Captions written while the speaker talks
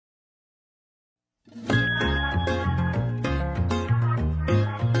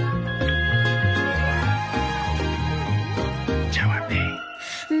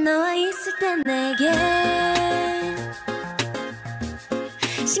때 내게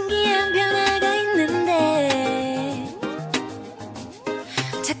신기한 변화가 있는데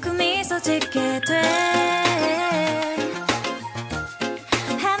자꾸 미소 짓게 돼.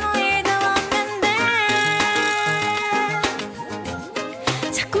 아무 일도 없는데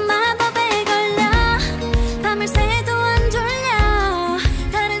자꾸 마법에 걸려 밤을 새도 안 졸려.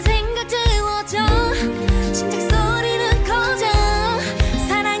 다른 생각 지워져 심장 소리는 커져.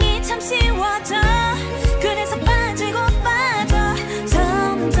 사랑이 참 쉬워져. 그래서 빠지고 빠져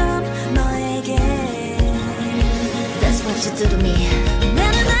점점 너에게. That's what you do to me.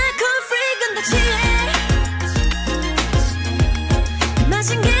 나는 alcohol free 근데 취해.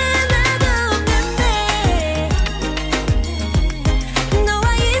 마신 게 나도 없는데 너와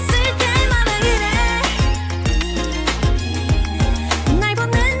있을 때마다 이래. 날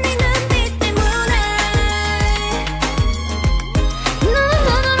보는 네 눈빛 때문에. 너는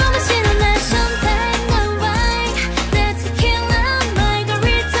눈으로 마시는 내 champagne 난 wine 내 tequila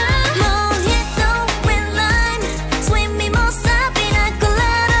margarita mojito with lime sweet mimosa pina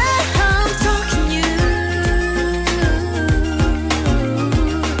colada. I'm talking you.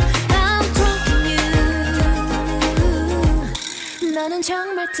 I'm talking you. 너는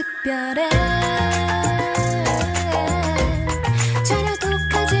정말 특별해. 전혀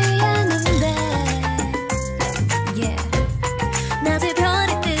독하지 않은데 yeah. 낮에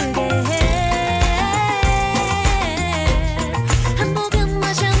별이 뜨게 해. 한 모금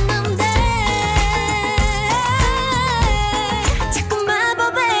마셨는데 자꾸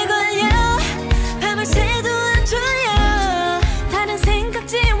마법에 걸려. 밤을 새도 안 졸려. 다른 생각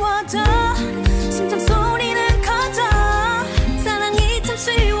지워져. 심장 소리는 커져. 사랑이 참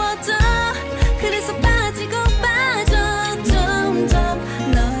쉬워져. 그래서 빠지고 빠져 점점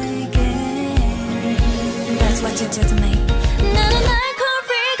너에게. That's what you do to me. 나는 alcohol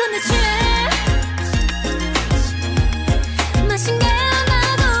free 근데 취해. 마신 게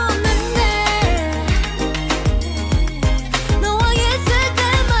하나도 없는데 너와 있을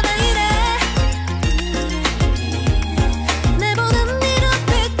때마다 이래. 내 보는 네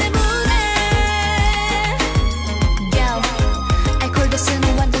눈빛 때문에. Yo, 알코올 도수는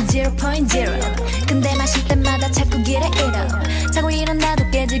완전 0.0. 근데 마실 때마다 자꾸 길에 잃어. 자고 일어나도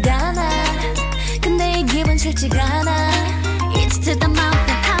깨지가 않아. 근데 이 기분 싫지가 않아. It's to the mouth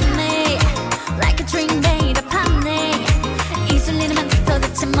and pop me like a drink made of honey. 이 술리는 맘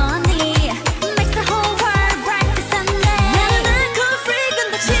도대체 뭐니. Makes the whole world bright as Sunday. 나는 alcohol free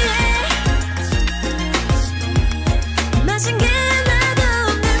근데 취해. 마신 게 하나도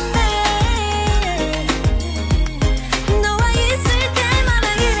없는데 너와 있을 때마다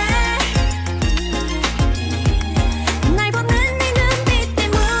이래. 날 보는 네 눈빛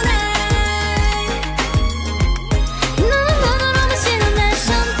때문에. 너는 눈으로 마시는 내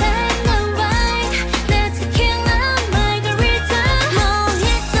champagne 난 wine 내 tequila margarita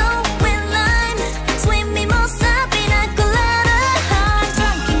mojito with lime sweet mimosa pina colada. I'm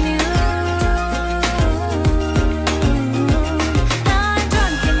drunk in you. I'm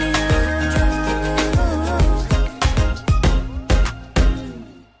drunk in you.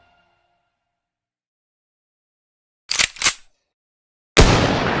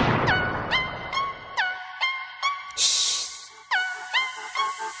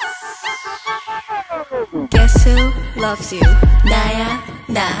 Guess who loves you? 나야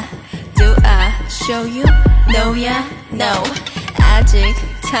나. Do I show you? No야 no. 아직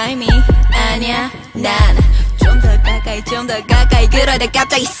타임이 아니야 난. 좀 더 가까이 좀 더 가까이 그러다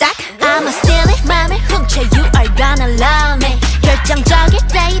갑자기 싹. I'ma steal it 맘을 훔쳐. You are gonna love me. 결정적일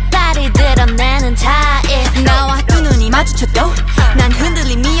때 이빨을 드러내는 타입. 나와 두 눈이 마주쳐도 난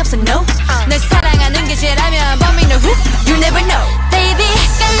흔들림이 없어 no. 널 사랑하는 게 죄라면 but me no who you never know. Baby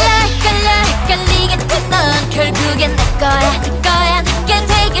깔리겠지 넌. 결국엔 내 거야 내 거야 내게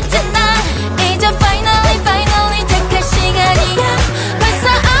되겠지 넌. 이제 finally 택할 시간이야. 벌써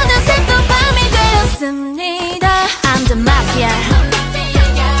어느새 또 밤이 되었습니다. I'm the mafia.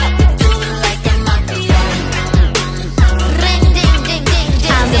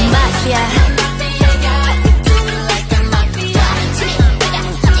 I'm the mafia.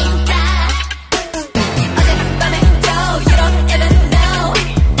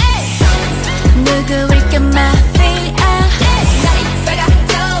 누구일까 마피아.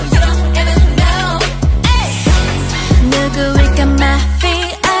 누구일까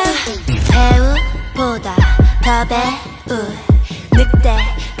마피아. 배우보다 더 배우. 늑대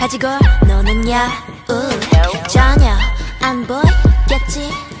가지고 노는 여우. 전혀 안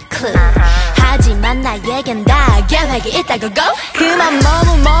보이겠지 clue. 하지만 나에겐 다 계획이 있다고 go. 그만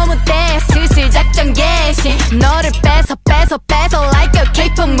머뭇대 슬슬 작전 개시. 너를 뺏어 like a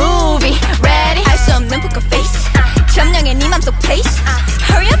Kpop movie.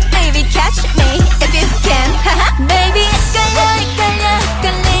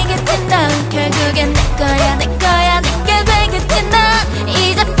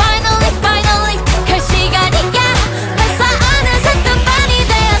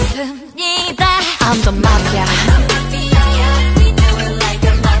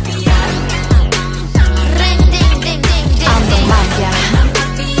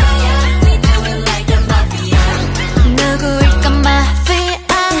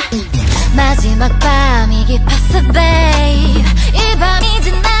 깊었어 babe 이 밤이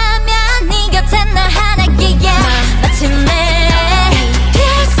지나면 네 곁에 나 하나게 yeah. 마침내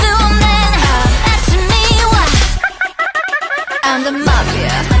피할 수 없는 아침이 와 I'm the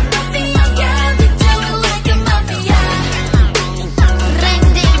mafia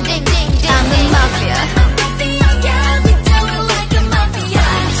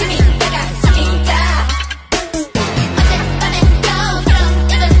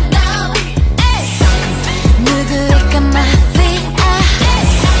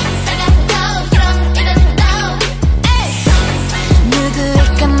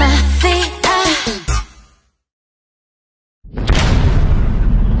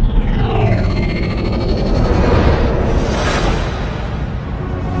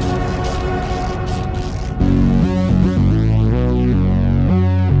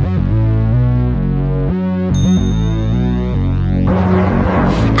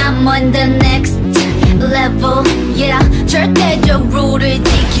I'm on the next level, yeah. 절대적 룰을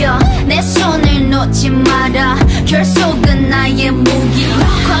지켜 내 손을 놓지 마라. 결속은 나의 무기.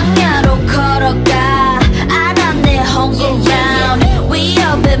 광야로 걸어가 알아 내 home ground.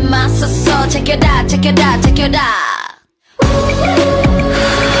 위협에 맞서서 check it out, check it out, check it out.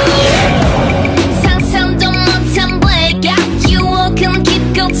 상상도 못한 blackout. 유혹은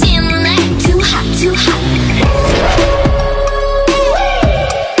깊고 진해. Too hot, too hot.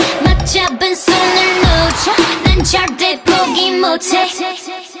 잡은 손을 놓쳐 난 절대 포기 못해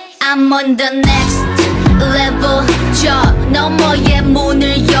I'm on the next level 저 너머의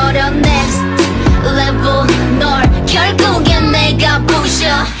문을 열어 next level 널 결국엔 내가 부셔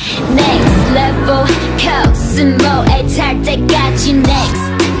next level 코스모에 탈 때까지 next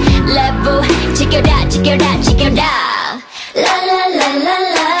level check it out check it out check it out la la la la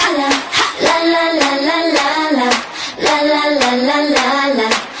la la la la la la la la la la la la la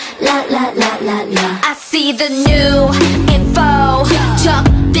La la la la la I see the new info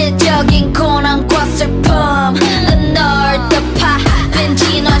적대적인 고난과 슬픔 널 덮아 빈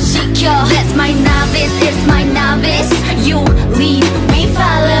진화시켜 That's my novice, it's my novice You lead, we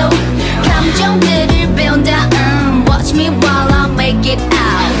follow 감정들을 배운다 Watch me while I make it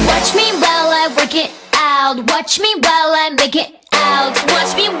out Watch me while I work it out Watch me while I make it out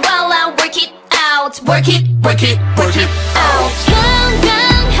Watch me while I work it out Work it, work it, work it out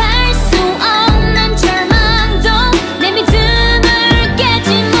감당할 수 없는 절망도 내 믿음을 깨지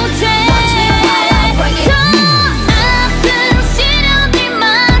못해 더 아픈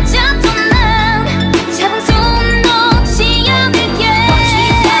시련들마저도 난 잡은 손 놓지 않을게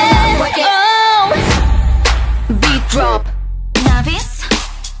oh. Beat drop Novice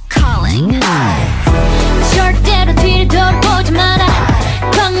calling 절대로 뒤를 돌아보지 마라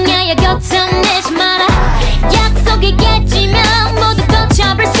광야의 곁을 내지 마라 약속이 깨지면 모두 더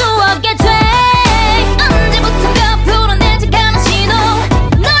잡을 수 없게 돼 언제부턴가 불어내지 않은 신호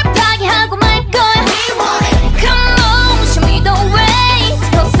널 파괴하고 말 거야 Come on, show me the way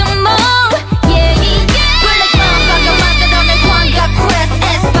더 some more, yeah, yeah 블랙만 방금 만들어낸 광각 quest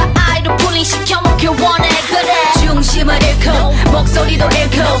에스파이로 분리시켜놓길 원해 그래 중심을 잃고 목소리도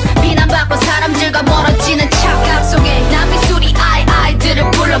잃고 비난받고 사람들과 멀어지는 착각 속에 난 미술이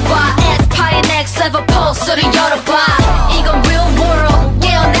아이들을 불러봐 에스파의 next level 포스를 열어봐 이건 real world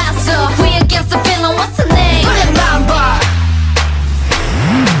깨어났어 We against the feeling what's the name 블랙만 봐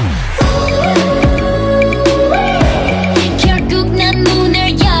결국 난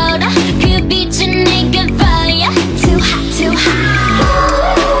문을 열어 그 빛은 내가 fire Too hot, too hot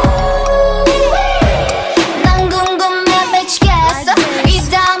난 궁금해 미치겠어 이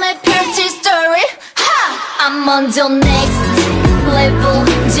다음에 펼칠 story I'm on the next level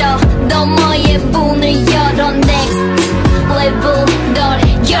저 너머의 문을 열어 next level 널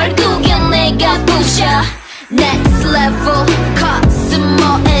결국엔 내가 부셔 next level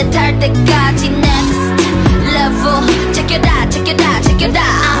코스모에 달 때까지 next level check it out check it out check it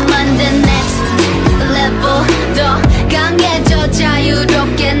out I'm on the next level 더 강해져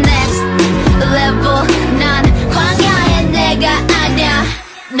자유롭게 next level 난 광야의 내가 아냐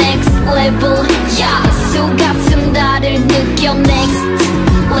next level 야수 같은 나를 느껴 next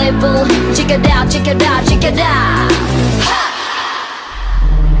level check it out check it out check it out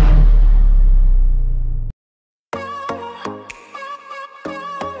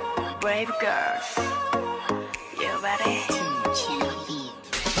Brave girls you ready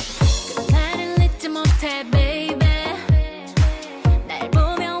나를 잊지 못해 baby 날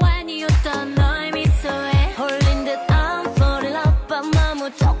보며 완이었던 너의 미소에 홀린 듯 I'm falling up but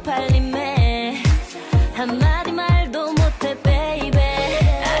너무 쪽팔림에 한마디 말도 못해 baby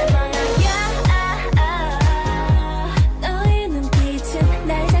너의 눈빛은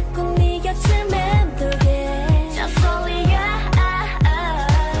날 자꾸 네 곁을 맴돌게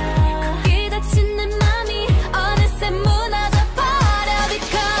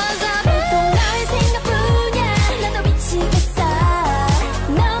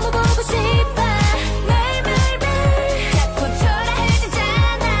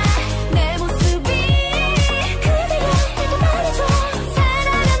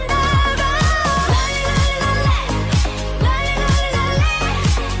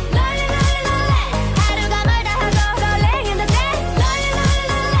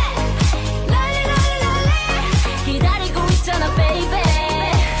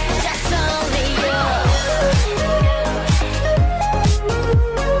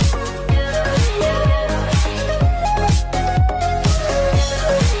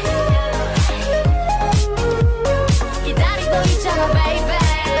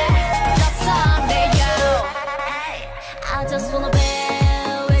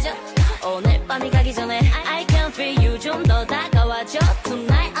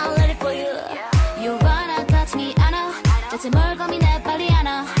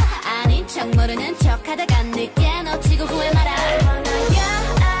가다가 늦게 놓치고 후회 마라.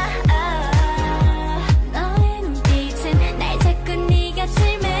 너의 눈빛은 날 자꾸 네가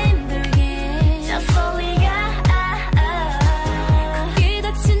제일 맴돌게. Just only you. 거기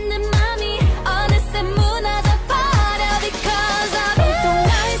닫힌 내 맘이 어느새 무너져 버려. Because of you. 온통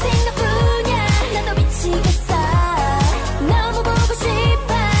너의 생각뿐이야. 나도 미치겠어. 너무 보고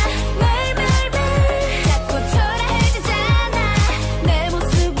싶어. 매일매일매일 자꾸 초라해지잖아 내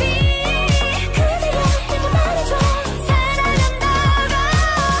모습이. 그대야 내게 말해줘 사랑한다고.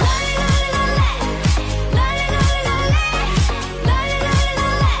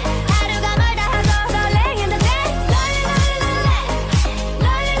 하루가 멀다 하고 설레이는데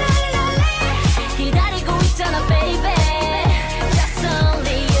기다리고 있잖아 baby. Just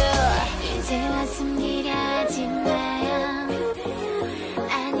only you. 이제와 숨기려지 마요.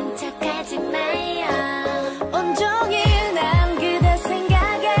 아닌 척하지 마요. 온종일 난 그대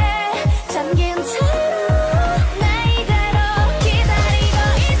생각에 잠긴 채로 나 이대로 기다리고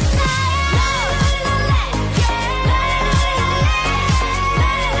있어요.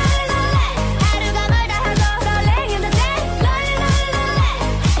 하루가 멀다 하고 설레이는데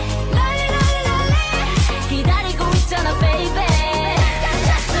기다리고 있잖아 baby.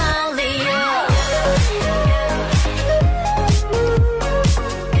 Just only you.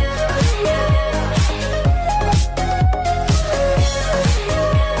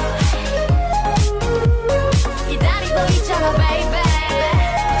 기다리고 있잖아 baby.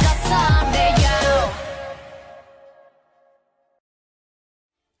 Just only you.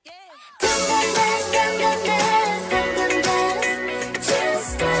 Dance, dance, dance, dance, dance, dance, just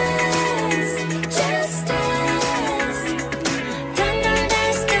dance, just dance. Dance,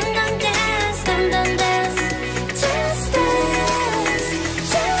 dance, dance, dance, dance, just dance,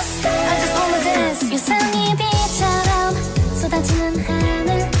 just dance. I just wanna dance. 유성이 비처럼 쏟아지는 하늘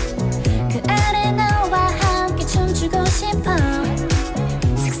그 아래 너와 함께 춤추고 싶어.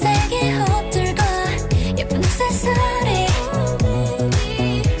 색색의 옷들과 예쁜 액세서리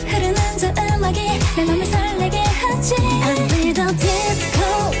흐르는 저 음악이 내 맘을 설레게 하지. I feel the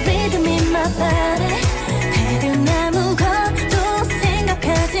disco rhythm in my body. 다른 아무것도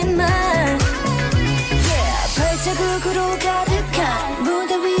생각하지 마. Yeah. 발자국으로 가득한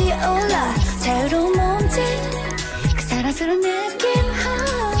무대 위에 올라 자유로운 몸짓 그 사랑스러운 느낌. Oh,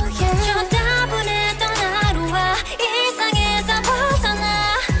 yeah. 저 따분했던 하루와 일상에서 벗어나.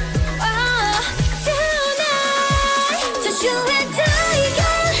 Oh, tonight just you and I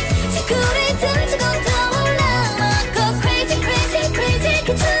again. 지구를 던지고 떠올라. Go crazy crazy crazy 그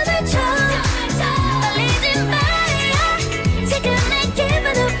춤을 춰. 떨리지 마요. 지금 내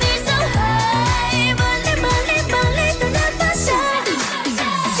기분은 feel so high. 멀리 멀리 멀리 떠나봐서.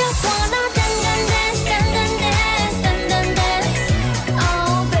 Just wanna dance dance dance dance dance dance.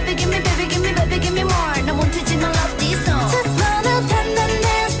 Oh baby give me baby give me baby give me more. 나 멈추지 마 love this song. Just wanna dance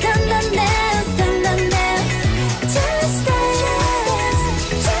dance dance dance dance dance. Just dance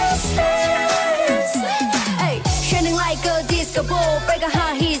just dance. Hey, shining like a disco ball. 빨간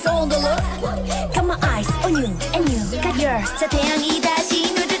high heels on the look. Got my eyes on you and you got yours. 저 태양이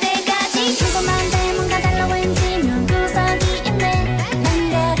다시 누를 때까지. 궁금한데 뭔가 달라 왠지 묘구석이 있네.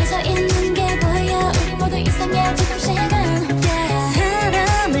 망가져져 있는 게 보여. 우리 모두 이상해 조금씩은.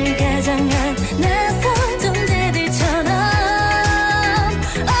 사람을 가장한 낯선 존재들처럼.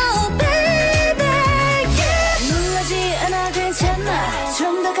 Oh baby yeah. 놀라지 않아 괜찮아.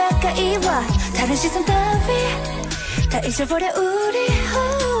 좀 더 가까이 와. 다른 시선 따위 다 잊어버려 우리.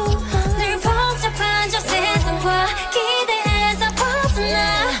 늘 복잡한 저 세상과 기대에서 벗어나.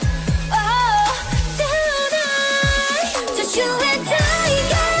 Oh tonight just you and I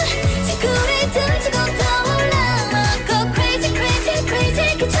again. 지구를 던지고 떠올라. Go crazy crazy crazy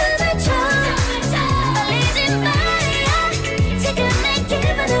그 춤을 춰. 떨리지 마요. 지금 내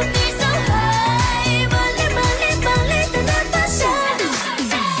기분은 feel so high. 멀리 멀리 멀리 떠나봐서.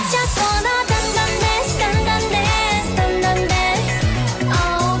 Just wanna dance dance dance dance dance dance.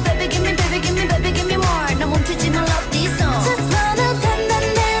 Oh baby give me baby give me baby give me more. 나 멈추지 마 love this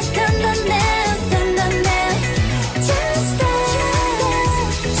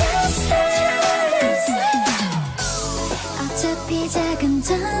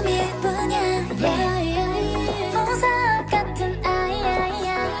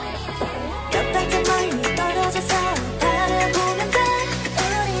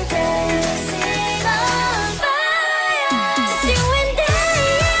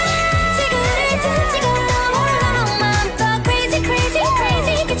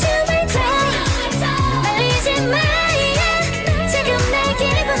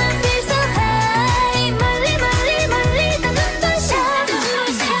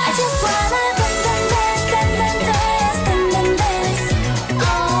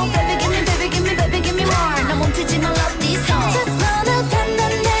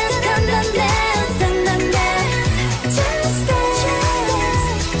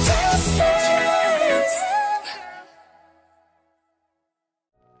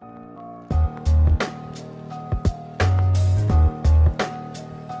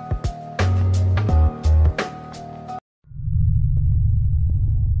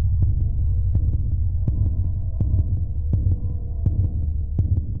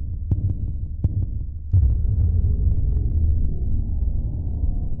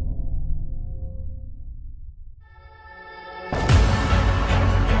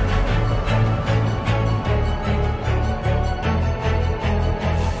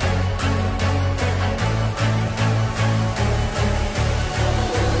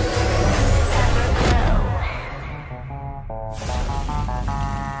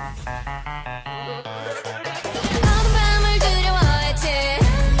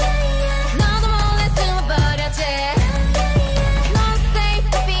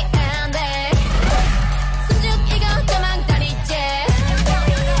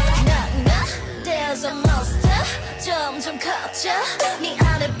네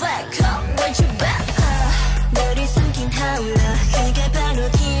안에 black hole when you back 너를 삼킨 하울러 그게 바로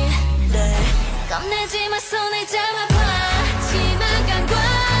길을 겁내지 마 손을 잡아봐 지나간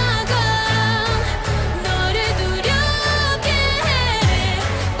과거 너를 두렵게 해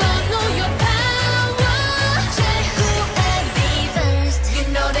But know your power Say who and be first You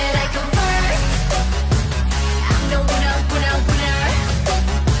know that I come first I'm the winner, winner, winner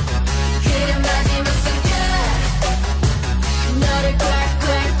그래 마지막 순간 너를 꽉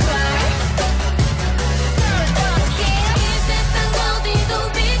이 세상 어디도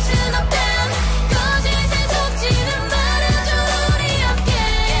빛은 없단 거짓에 속지는 말아줘 우리 함께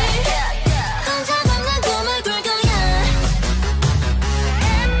혼자만 난 꿈을 꿀 거야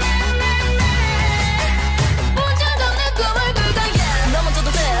혼자만 난 꿈을 꿀 거야 너 먼저도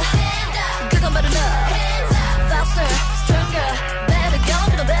돼 그건 바로 너 Faster, stronger, better go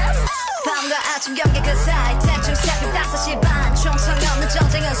to the best 밤과 아침 경계 그 사이 대충 새벽 5시 반 총성 없는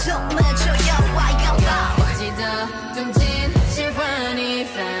전쟁은 숨을 조여 Why you go 어지러움진 실화니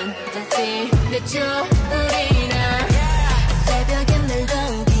판타지 내줘 우리는 새벽에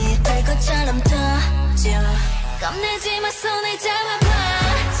멜로디 될 것처럼 터져 겁내지 마 손을 잡아봐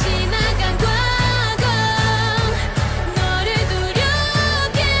지나간 과거 너를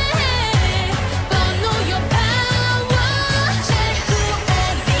두렵게 해 But know your power Say who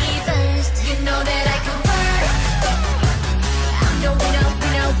and be first You know that I come first I'm the winner,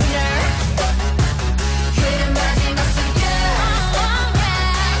 winner, winner 그래 마지막 순간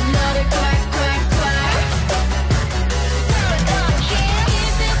너를 꽉 이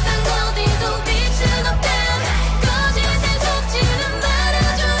세상 어디도 빛은 없단 거짓에 속지는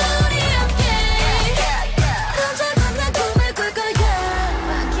말아줘 우리 함께 혼자만 난 꿈을 꿀 거야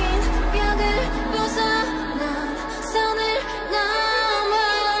막힌 벽을 벗어난 선을 넘어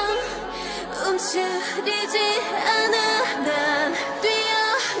움츠리지 않아 난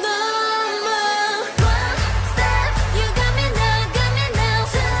뛰어넘어 One step you got me now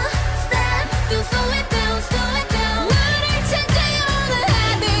Two step don't slow it down 나를 찾아오는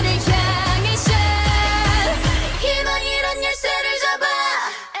하늘을 향해 shine 희망이란 열쇠를 잡아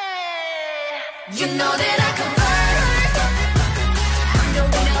You know that I come first I'm the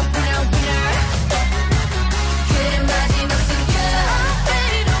winner, winner, winner 그래 마지막 순간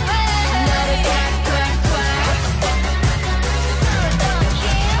Fade away 너를 꽉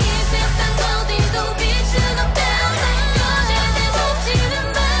이 세상 어디도 빛은 없단 거짓에 속지는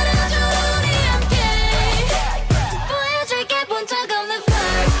말아줘 우리 함께 보여줄게 본 적 없는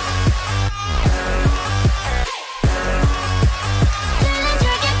first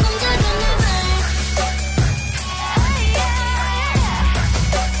들려줄게 본 적 없는 first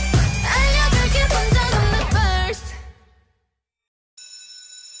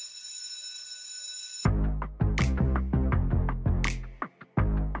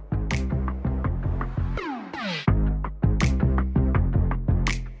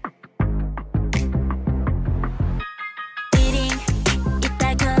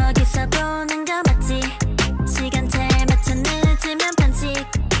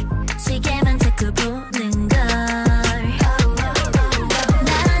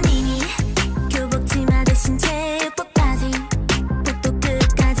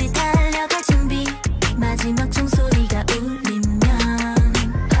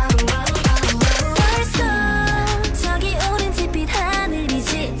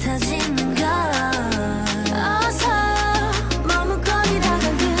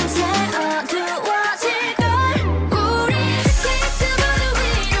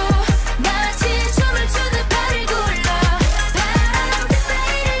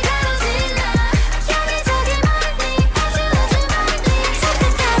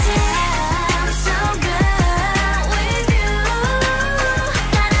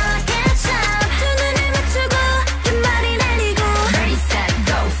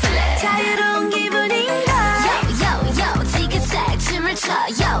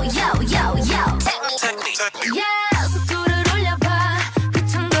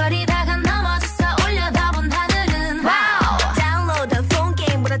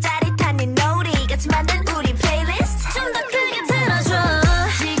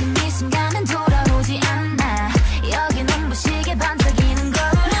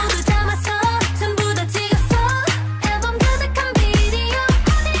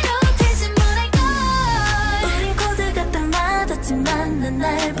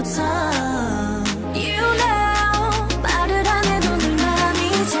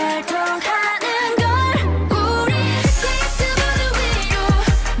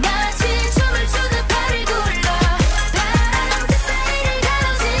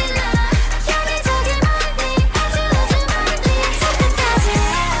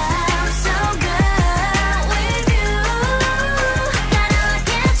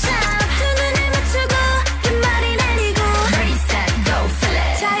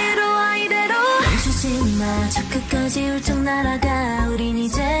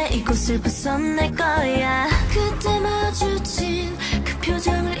옷을 벗어낼 거야